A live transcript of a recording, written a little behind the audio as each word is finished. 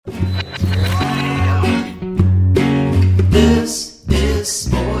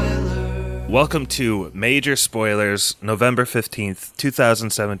Welcome to Major Spoilers, November 15th,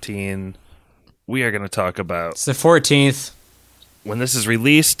 2017. We are going to talk about... It's the 14th. When this is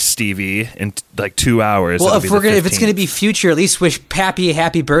released, Stevie, in like 2 hours. Well, if it's going to be future, at least wish Pappy a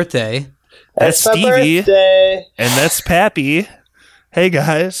happy birthday. That's Stevie. Birthday. And that's Pappy. Hey,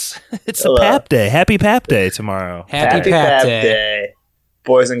 guys. It's Hello. a Pap Day. Happy Pap Day tomorrow. Happy Pap Day.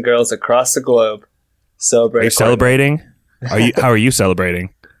 Boys and girls across the globe celebrate. Are you celebrating? How are you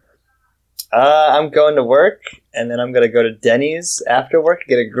celebrating? I'm going to work, and then I'm going to go to Denny's after work,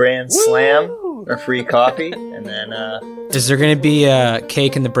 get a grand slam or free coffee, and then Is there going to be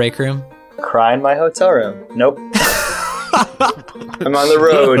cake in the break room? cry in my hotel room. Nope. I'm on the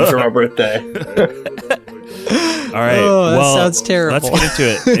road for my birthday. All right. Oh, that well, sounds terrible. Let's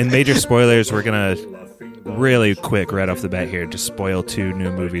get into it. In Major Spoilers, we're going to really quick right off the bat here just spoil 2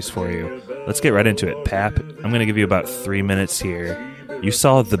 new movies for you. Let's get right into it. Pap, I'm going to give you about 3 minutes here. You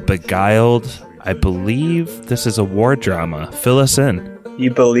saw The Beguiled. I believe this is a war drama. Fill us in.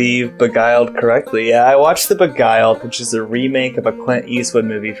 You believe Beguiled correctly. Yeah, I watched The Beguiled, which is a remake of a Clint Eastwood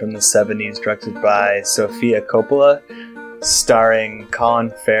movie from the 70s directed by Sofia Coppola, starring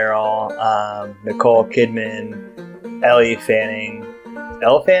Colin Farrell, Nicole Kidman, Elle Fanning.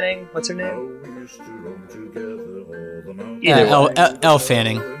 Elle Fanning? What's her name? Elle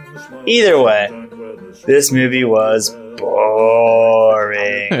Fanning. Either way, this movie was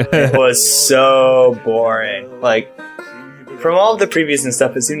boring. It was so boring. Like, from all of the previews and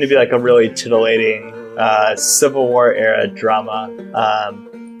stuff, it seemed to be like a really tittillating Civil War era drama.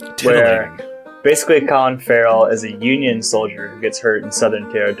 Where basically Colin Farrell is a Union soldier who gets hurt in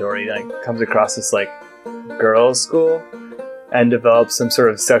Southern Territory. Like, comes across this like girls' school and develops some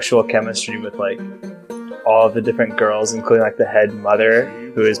sort of sexual chemistry with like all of the different girls, including like the head mother,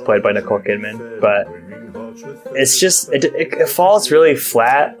 who is played by Nicole Kidman. But it's just it falls really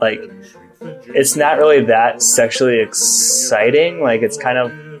flat. Like, it's not really that sexually exciting. Like, it's kind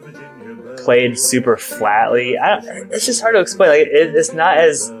of played super flatly. It's just hard to explain. Like, it's not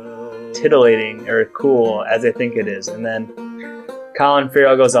as titillating or cool as I think it is. And then Colin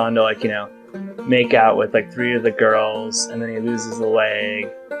Farrell goes on to, like, you know, make out with like 3 of the girls, and then he loses a leg,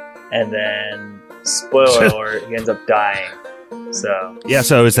 and then spoiler alert, he ends up dying. So yeah,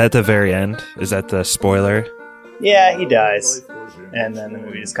 so is that the very end? Is that the spoiler? yeah, he dies, and then the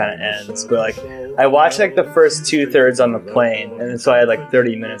movie just kind of ends. But like, I watched like the first 2/3 on the plane, and so I had like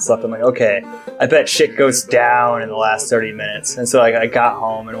 30 minutes left. I'm like, okay, I bet shit goes down in the last 30 minutes. And so like, I got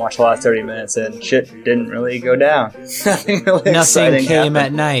home and watched the last 30 minutes, and shit didn't really go down. Nothing came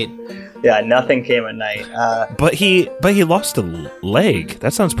at night. Yeah, nothing came at night. But he lost a leg.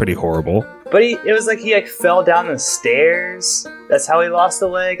 That sounds pretty horrible. But it was like he like fell down the stairs. That's how he lost the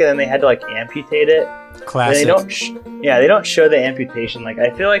leg, and then they had to like amputate it. Classic. And they don't show the amputation. Like, I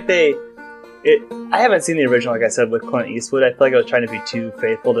feel like I haven't seen the original, like I said, with Clint Eastwood. I feel like I was trying to be too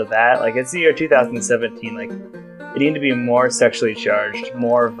faithful to that. Like, it's the year 2017. Like, it needed to be more sexually charged,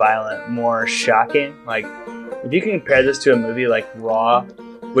 more violent, more shocking. Like, if you can compare this to a movie like Raw,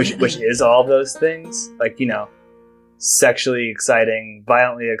 which is all of those things, like, you know, sexually exciting,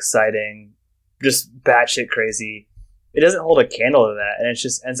 violently exciting, just batshit crazy, it doesn't hold a candle to that, and it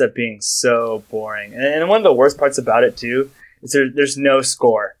just ends up being so boring. And one of the worst parts about it too is there's no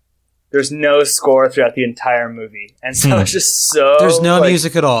score. There's no score throughout the entire movie, and so it's just so There's no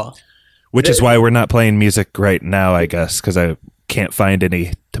music at all. Which is why we're not playing music right now, I guess, because I can't find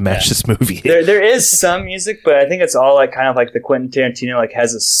any to match this movie. There is some music, but I think it's all like kind of like the Quentin Tarantino like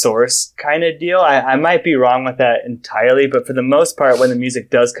has a source kind of deal. I might be wrong with that entirely, but for the most part, when the music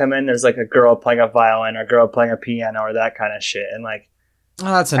does come in, there's like a girl playing a violin or a girl playing a piano or that kind of shit. And like,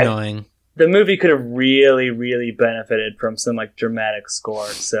 Oh, that's annoying. the movie could have really, really benefited from some like dramatic score.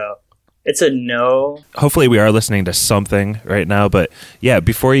 So it's a no. Hopefully we are listening to something right now, but yeah,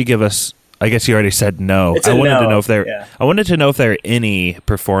 before you give us, I guess you already said no. It's a I wanted no, to know if there yeah. I wanted to know if there are any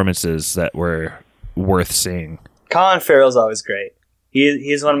performances that were worth seeing. Colin Farrell's always great.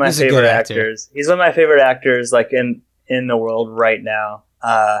 He's one of my He's a good favorite actor. actors. He's one of my favorite actors like in the world right now.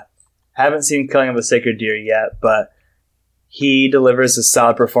 Haven't seen Killing of a Sacred Deer yet, but he delivers a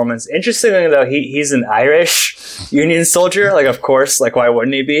solid performance. Interestingly though, he's an Irish Union soldier. Like, of course, like why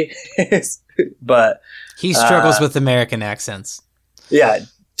wouldn't he be? But He struggles with American accents. yeah,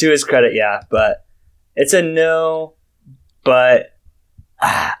 to his credit, yeah. But it's a no. But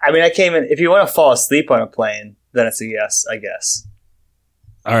I mean, I came in. If you want to fall asleep on a plane, then it's a yes, I guess.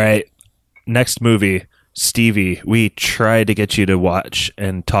 All right. Next movie, Stevie. We tried to get you to watch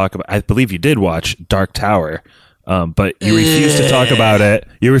and talk about, I believe you did watch Dark Tower. But you refused to talk about it.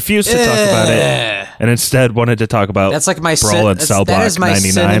 You refused to talk about it, and instead wanted to talk about that's like my Brawl and Cell Block that is my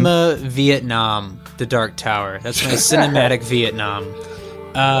 99. cinema Vietnam, The Dark Tower. That's my cinematic Vietnam.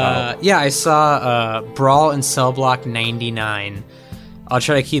 Yeah, I saw Brawl and Cell Block 99. I'll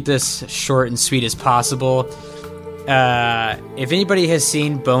try to keep this short and sweet as possible. If anybody has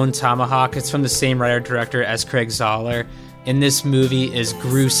seen Bone Tomahawk, it's from the same writer-director as Craig Zoller. And this movie is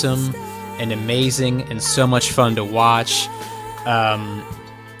gruesome and amazing and so much fun to watch.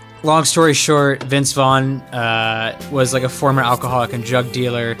 Long story short, Vince Vaughn was like a former alcoholic and drug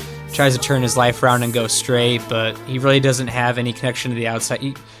dealer, tries to turn his life around and go straight, but he really doesn't have any connection to the outside.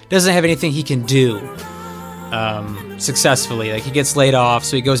 He doesn't have anything he can do successfully. Like, he gets laid off,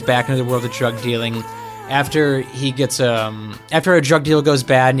 so he goes back into the world of drug dealing. After he gets after a drug deal goes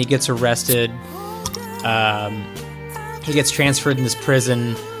bad and he gets arrested, he gets transferred in this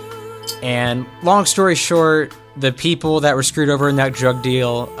prison. And long story short, the people that were screwed over in that drug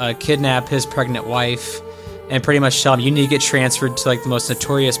deal kidnap his pregnant wife and pretty much tell him, you need to get transferred to like the most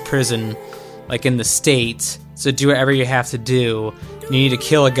notorious prison like in the state. So do whatever you have to do. You need to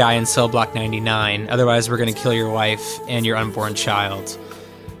kill a guy in cell block 99. Otherwise, we're going to kill your wife and your unborn child.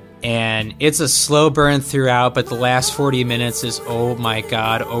 And it's a slow burn throughout, but the last 40 minutes is, oh my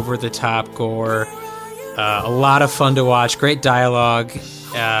god, over-the-top gore. A lot of fun to watch. Great dialogue.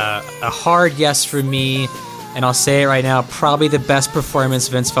 A hard yes for me. And I'll say it right now, probably the best performance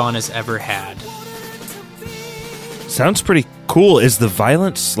Vince Vaughn has ever had. Sounds pretty cool. Is the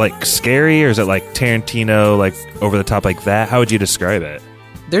violence like scary, or is it like Tarantino, like over the top like that? How would you describe it?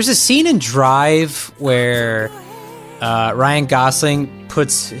 There's a scene in Drive where Ryan Gosling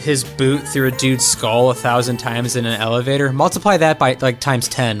puts his boot through a dude's skull 1,000 times in an elevator. Multiply that by like times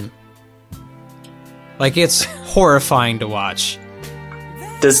 10. Like, it's horrifying to watch.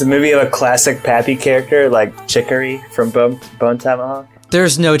 Does the movie have a classic Pappy character like Chicory from Bone Tomahawk?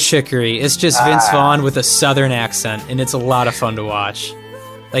 There's no chicory. It's just Vince Vaughn with a southern accent, and it's a lot of fun to watch.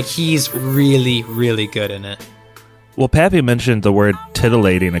 Like, he's really, really good in it. Well, Pappy mentioned the word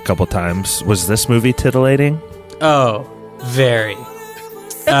titillating a couple times. Was this movie titillating? Oh, very.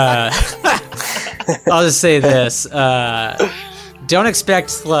 I'll just say this. Don't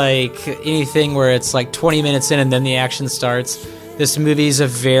expect, like, anything where it's, like, 20 minutes in and then the action starts. This movie's a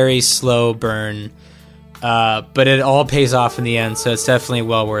very slow burn. But it all pays off in the end, so it's definitely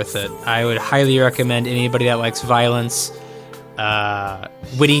well worth it. I would highly recommend anybody that likes violence,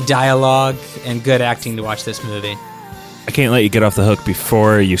 witty dialogue, and good acting to watch this movie. I can't let you get off the hook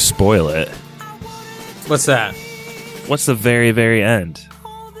before you spoil it. What's that? What's the very, very end?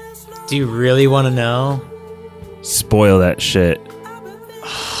 Do you really want to know? Spoil that shit.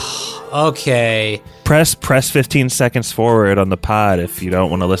 Okay. Press 15 seconds forward on the pod if you don't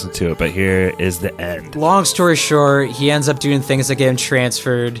want to listen to it, but here is the end. Long story short, he ends up doing things that get him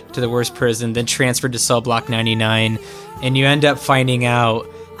transferred to the worst prison, then transferred to cell block 99, and you end up finding out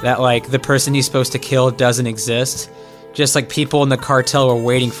that, like, the person he's supposed to kill doesn't exist. Just, like, people in the cartel were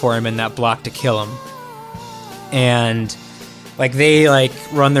waiting for him in that block to kill him. And, like, they, like,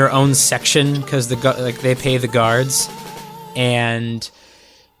 run their own section because they pay the guards. And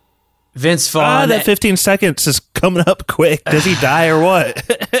Vince Vaughn... that 15 seconds is coming up quick. Does he die or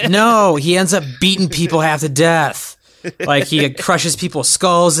what? No, he ends up beating people half to death. Like, he crushes people's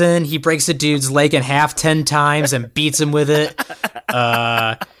skulls in, he breaks a dude's leg in half 10 times and beats him with it.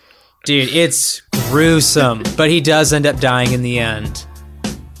 Dude, it's gruesome, but he does end up dying in the end.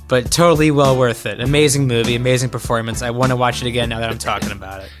 But totally well worth it. Amazing movie, amazing performance. I want to watch it again now that I'm talking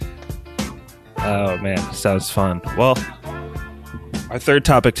about it. Oh, man, sounds fun. Well, our third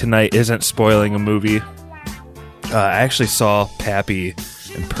topic tonight isn't spoiling a movie. I actually saw Pappy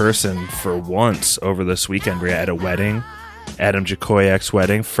in person for once over this weekend. We were at a wedding, Adam Jakoyak's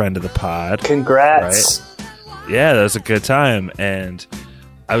wedding, friend of the pod. Congrats. Right? Yeah, that was a good time. And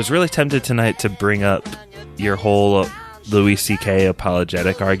I was really tempted tonight to bring up your whole Louis C.K.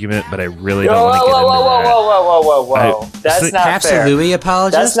 apologetic argument, but I really don't want to get into that. Whoa. That's not fair. Louis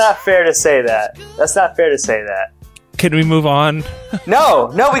apologist? That's not fair to say that. Can we move on? No,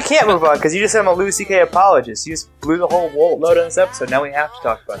 we can't move on because you just said I'm a Louis C.K. apologist. You just blew the whole load on this episode. Now we have to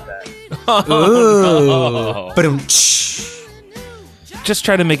talk about that. Oh, But just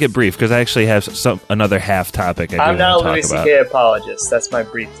try to make it brief because I actually have another half topic. I'm not a Louis C.K. apologist. That's my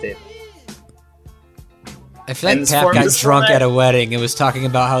brief statement. I feel like Pap got drunk at a wedding and was talking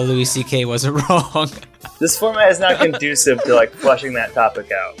about how Louis C.K. wasn't wrong. This format is not conducive to like flushing that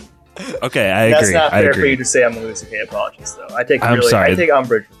topic out. Okay, I agree. That's not fair for you to say I'm a Louis C.K. apologist, though. I take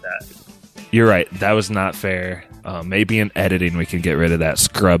umbrage with that. You're right. That was not fair. Maybe in editing we can get rid of that,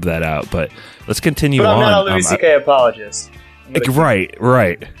 scrub that out. But let's continue But I'm on. not a Louis C.K. apologist.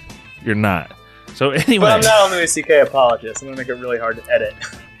 Right. You're not. So anyway. But I'm not a Louis C.K. apologist. I'm going to make it really hard to edit.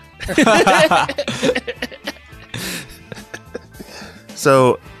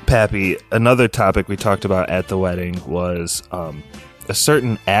 So, Pappy, another topic we talked about at the wedding was a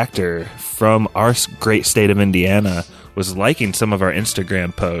certain actor from our great state of Indiana was liking some of our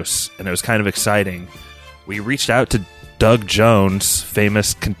Instagram posts, and it was kind of exciting. We reached out to Doug Jones,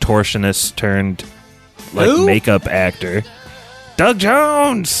 famous contortionist turned makeup actor. Doug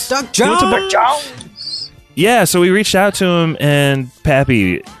Jones! Doug Jones! Yeah, so we reached out to him, and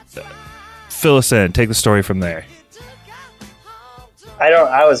Pappy, fill us in. Take the story from there.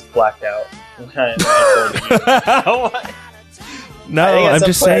 I was blacked out. What? No, I'm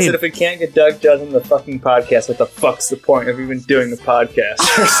just I said, saying. if we can't get Doug Jones on the fucking podcast, what the fuck's the point of even doing the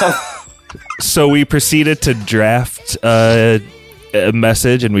podcast or something? So we proceeded to draft a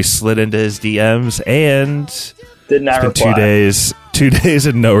message, and we slid into his DMs, and did not it's been reply. 2 days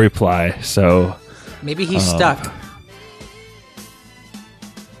and no reply. So maybe he's stuck.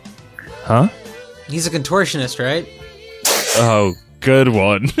 Huh? He's a contortionist, right? Oh, good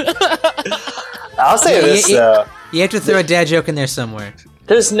one. I'll say this though. You have to throw a dad joke in there somewhere.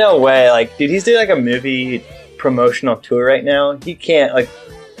 There's no way, like, dude, he's doing like a movie promotional tour right now. He can't like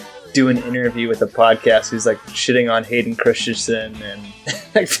do an interview with a podcast who's like shitting on Hayden Christensen and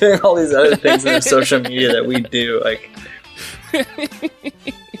like doing all these other things in the social media that we do. Like, it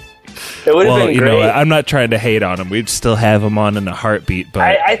would have been great. I'm not trying to hate on him. We'd still have him on in a heartbeat. But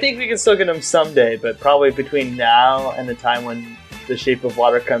I think we can still get him someday, but probably between now and the time when The Shape of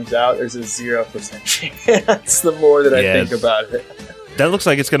Water comes out, there's a 0% chance. The more that I think about it. That looks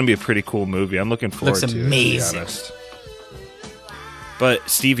like it's going to be a pretty cool movie. I'm looking forward to it. Looks amazing. To be honest. But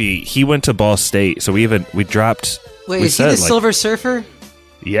Stevie, he went to Ball State, so we dropped. Wait, is he the Silver Surfer?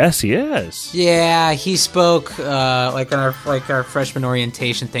 Yes, he is. Yeah, he spoke like our freshman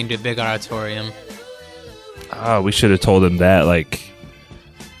orientation thing to a big auditorium. Oh, we should have told him that. Like,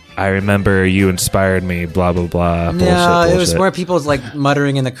 I remember you inspired me. Blah blah blah. No, it was more people like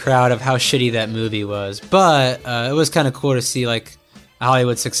muttering in the crowd of how shitty that movie was. But it was kind of cool to see like a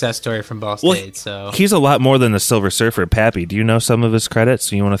Hollywood success story from Ball State. So he's a lot more than the Silver Surfer. Pappy, do you know some of his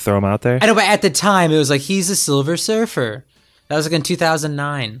credits? You want to throw them out there? I know, but at the time it was like he's a Silver Surfer. That was like in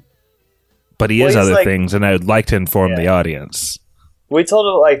 2009. But he is other things, and I would like to inform the audience. We told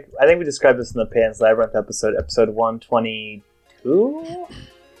him, like, I think we described this in the Pan's Labyrinth episode 122,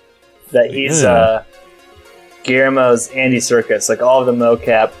 that he's Guillermo's Andy Serkis, like all of the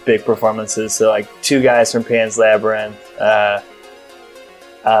mocap big performances. So, like, 2 guys from Pan's Labyrinth, the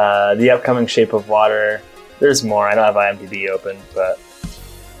upcoming Shape of Water. There's more. I don't have IMDb open, but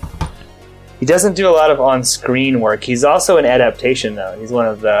he doesn't do a lot of on-screen work. He's also an adaptation, though. He's one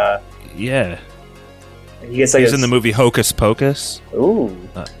of the... Yeah. He gets like he's in the movie Hocus Pocus. Ooh.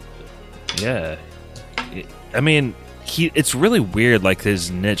 Yeah. I mean, it's really weird, like, his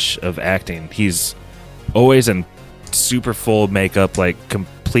niche of acting. He's always in super full makeup, like,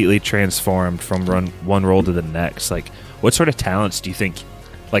 completely transformed from one role to the next. Like, what sort of talents do you think...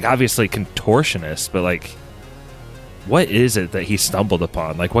 Like, obviously contortionist, but, like... What is it that he stumbled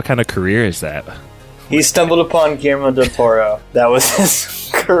upon? Like, what kind of career is that? He stumbled upon Guillermo del Toro. That was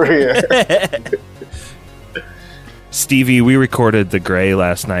his career. Stevie, we recorded The Gray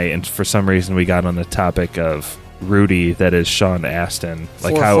last night, and for some reason we got on the topic of Rudy, that is Sean Astin.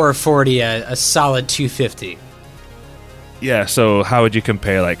 Like 440, a solid 250. Yeah, so how would you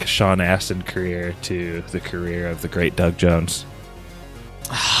compare, like, Sean Astin career to the career of the great Doug Jones?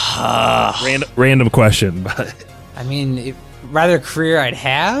 Random question, but... I mean, rather career I'd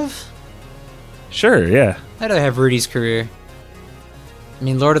have? Sure, yeah. I'd rather have Rudy's career. I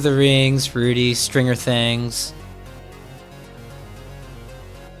mean, Lord of the Rings, Rudy, Stringer Things.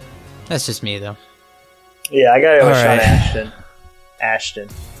 That's just me, though. Yeah, I gotta go with Sean right.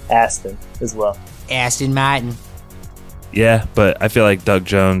 Astin as well. Aston Martin. Yeah, but I feel like Doug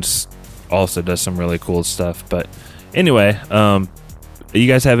Jones also does some really cool stuff. But anyway, you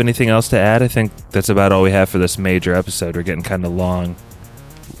guys have anything else to add? I think that's about all we have for this major episode. We're getting kind of long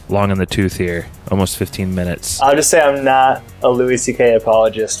in the tooth here. Almost 15 minutes. I'll just say I'm not a Louis C.K.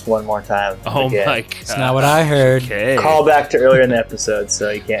 apologist one more time. Oh again. my god. That's not what I heard. Okay. Call back to earlier in the episode, so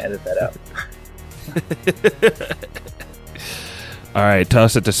you can't edit that out. All right,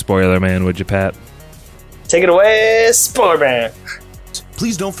 toss it to Spoiler Man, would you, Pat? Take it away, Spoiler Man.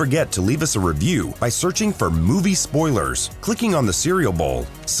 Please don't forget to leave us a review by searching for Movie Spoilers, clicking on the cereal bowl,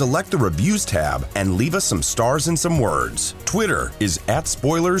 select the Reviews tab, and leave us some stars and some words. Twitter is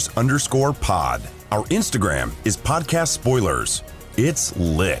 @spoilers_pod. Our Instagram is Podcast Spoilers. It's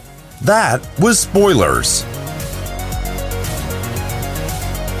lit. That was Spoilers.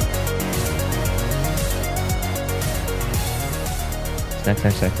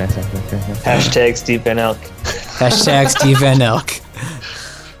 Hashtag Steve Van Elk. Hashtag Steve Van Elk.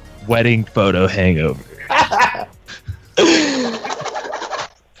 Wedding photo hangover. I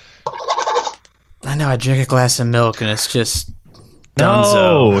know, I drink a glass of milk and it's just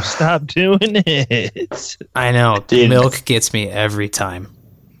dunzo. No, stop doing it. I know. Dude. Milk gets me every time.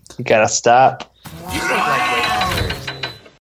 You gotta stop. You think like